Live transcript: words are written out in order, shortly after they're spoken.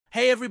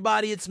Hey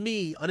everybody, it's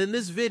me, and in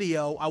this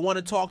video, I want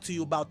to talk to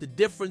you about the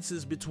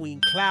differences between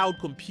cloud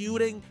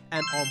computing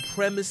and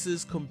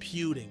on-premises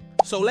computing.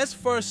 So let's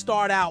first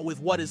start out with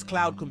what is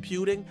cloud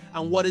computing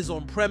and what is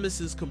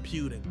on-premises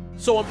computing.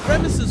 So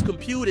on-premises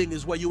computing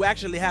is where you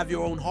actually have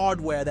your own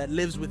hardware that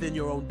lives within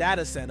your own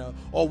data center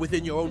or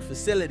within your own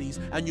facilities,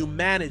 and you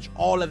manage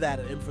all of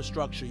that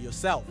infrastructure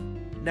yourself.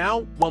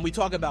 Now, when we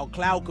talk about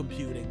cloud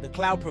computing, the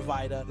cloud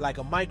provider like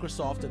a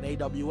Microsoft and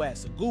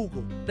AWS, a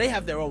Google, they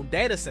have their own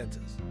data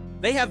centers.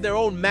 They have their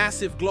own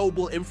massive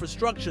global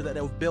infrastructure that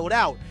they've built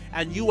out,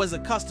 and you as a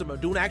customer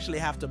don't actually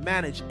have to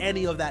manage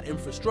any of that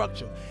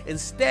infrastructure.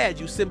 Instead,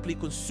 you simply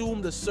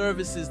consume the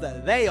services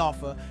that they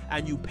offer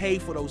and you pay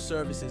for those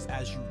services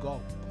as you go.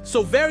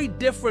 So very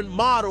different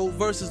model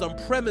versus on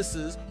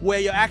premises, where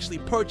you're actually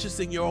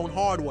purchasing your own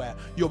hardware,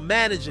 you're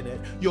managing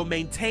it, you're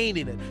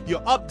maintaining it,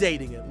 you're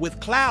updating it. With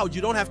cloud,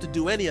 you don't have to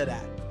do any of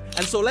that.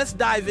 And so let's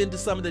dive into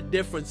some of the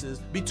differences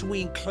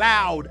between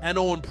cloud and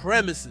on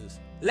premises.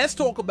 Let's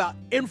talk about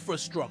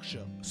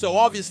infrastructure. So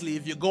obviously,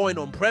 if you're going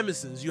on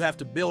premises, you have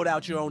to build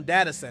out your own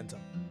data center.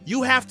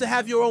 You have to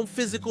have your own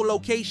physical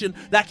location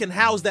that can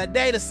house that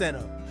data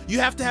center.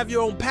 You have to have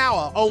your own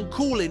power, own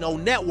cooling,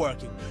 own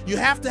networking. You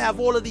have to have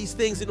all of these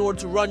things in order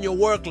to run your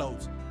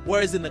workloads.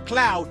 Whereas in the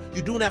cloud,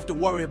 you don't have to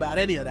worry about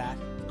any of that,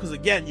 because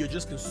again, you're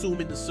just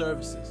consuming the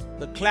services.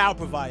 The cloud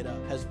provider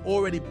has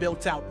already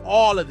built out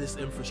all of this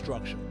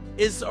infrastructure.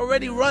 It's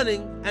already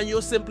running and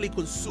you're simply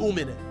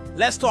consuming it.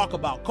 Let's talk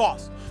about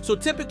cost. So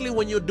typically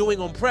when you're doing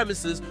on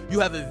premises, you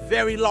have a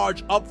very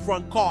large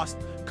upfront cost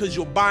because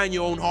you're buying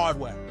your own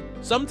hardware.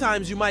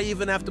 Sometimes you might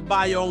even have to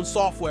buy your own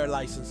software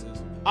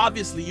licenses.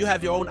 Obviously, you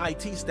have your own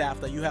IT staff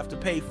that you have to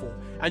pay for,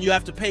 and you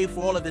have to pay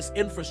for all of this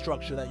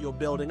infrastructure that you're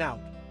building out.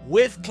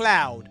 With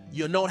cloud,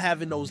 you're not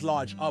having those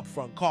large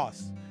upfront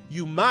costs.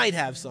 You might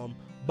have some,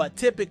 but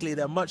typically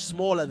they're much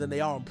smaller than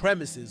they are on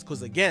premises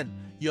because again,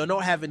 you're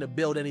not having to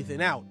build anything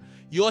out.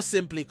 You're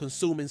simply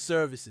consuming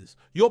services.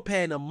 You're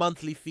paying a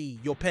monthly fee,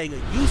 you're paying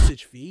a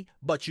usage fee,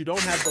 but you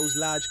don't have those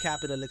large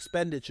capital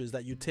expenditures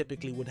that you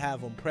typically would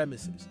have on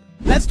premises.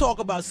 Let's talk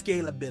about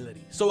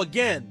scalability. So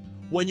again,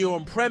 when you're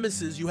on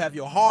premises, you have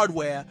your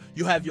hardware,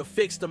 you have your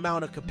fixed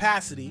amount of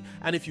capacity,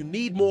 and if you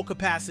need more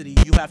capacity,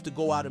 you have to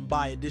go out and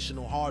buy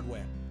additional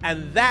hardware.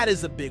 And that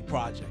is a big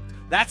project.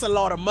 That's a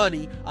lot of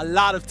money, a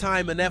lot of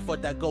time and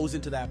effort that goes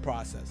into that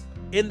process.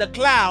 In the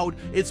cloud,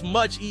 it's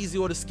much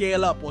easier to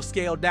scale up or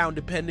scale down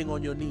depending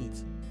on your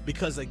needs.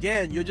 Because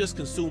again, you're just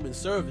consuming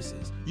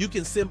services. You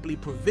can simply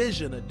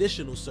provision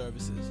additional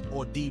services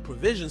or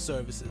de-provision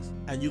services,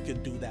 and you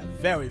can do that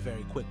very,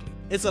 very quickly.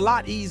 It's a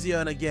lot easier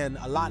and again,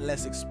 a lot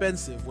less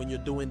expensive when you're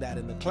doing that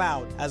in the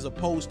cloud as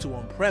opposed to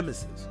on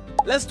premises.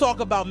 Let's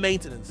talk about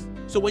maintenance.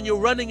 So when you're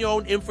running your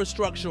own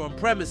infrastructure on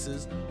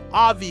premises,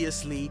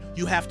 obviously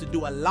you have to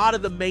do a lot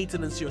of the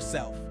maintenance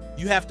yourself.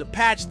 You have to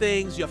patch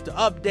things, you have to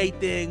update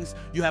things,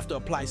 you have to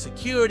apply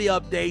security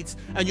updates,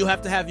 and you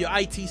have to have your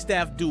IT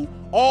staff do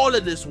all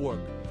of this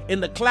work. In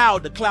the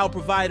cloud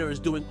provider is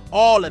doing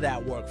all of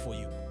that work for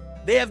you.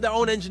 They have their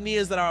own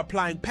engineers that are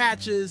applying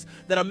patches,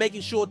 that are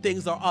making sure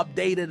things are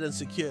updated and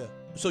secure.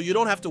 So you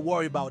don't have to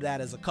worry about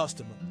that as a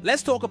customer.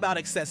 Let's talk about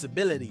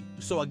accessibility.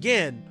 So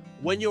again,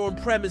 when you're on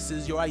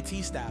premises, your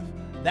IT staff,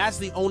 that's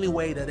the only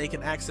way that they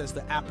can access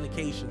the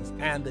applications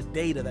and the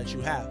data that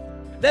you have.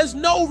 There's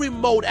no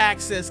remote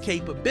access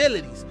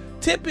capabilities.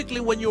 Typically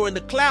when you're in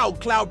the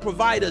cloud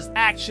providers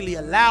actually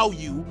allow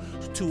you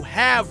to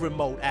have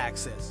remote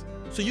access.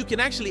 So you can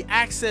actually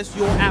access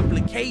your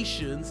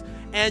applications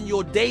and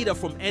your data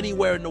from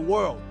anywhere in the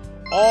world.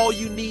 All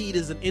you need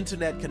is an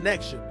internet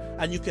connection,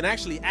 and you can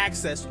actually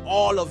access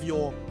all of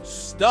your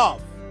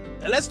stuff.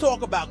 And let's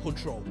talk about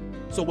control.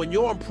 So when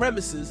you're on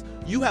premises,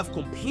 you have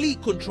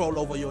complete control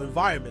over your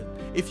environment.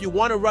 If you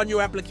want to run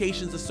your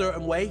applications a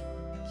certain way,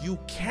 you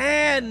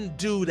can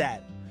do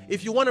that.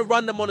 If you want to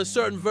run them on a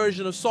certain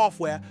version of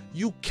software,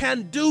 you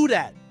can do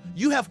that.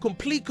 You have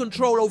complete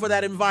control over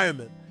that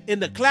environment.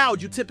 In the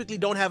cloud, you typically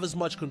don't have as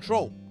much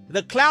control.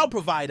 The cloud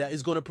provider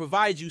is going to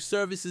provide you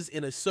services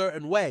in a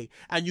certain way,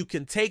 and you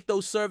can take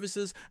those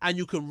services and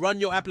you can run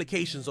your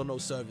applications on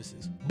those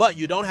services. But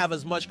you don't have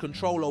as much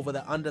control over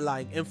the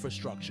underlying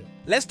infrastructure.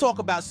 Let's talk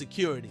about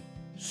security.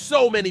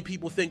 So many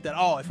people think that,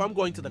 oh, if I'm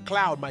going to the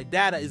cloud, my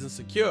data isn't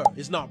secure,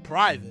 it's not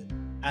private.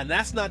 And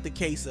that's not the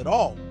case at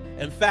all.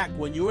 In fact,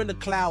 when you're in the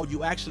cloud,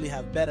 you actually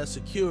have better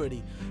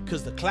security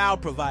because the cloud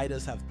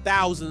providers have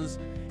thousands,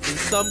 in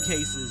some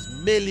cases,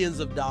 millions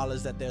of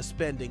dollars that they're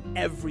spending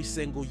every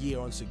single year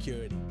on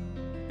security.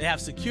 They have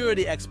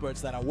security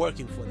experts that are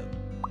working for them.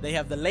 They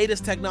have the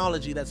latest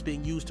technology that's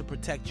being used to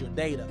protect your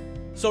data.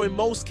 So in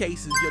most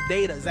cases, your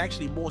data is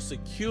actually more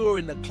secure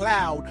in the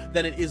cloud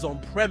than it is on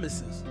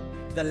premises.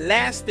 The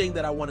last thing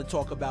that I want to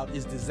talk about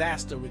is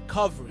disaster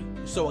recovery.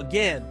 So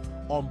again,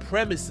 on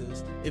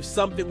premises, if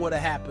something were to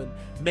happen,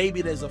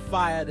 maybe there's a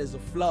fire, there's a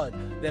flood,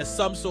 there's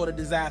some sort of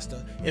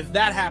disaster. If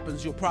that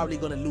happens, you're probably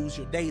going to lose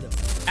your data.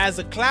 As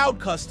a cloud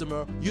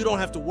customer, you don't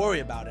have to worry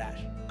about that.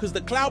 because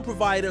the cloud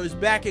provider is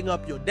backing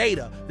up your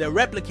data, they're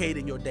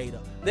replicating your data,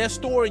 they're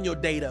storing your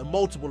data in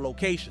multiple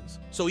locations.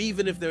 So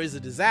even if there is a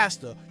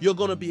disaster, you're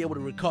going to be able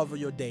to recover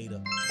your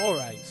data.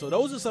 Alright, so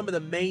those are some of the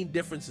main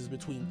differences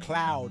between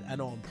cloud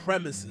and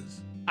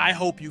on-premises. I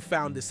hope you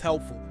found this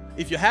helpful.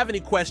 If you have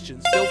any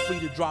questions, feel free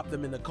to drop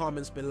them in the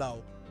comments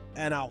below,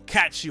 and I'll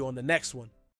catch you on the next one.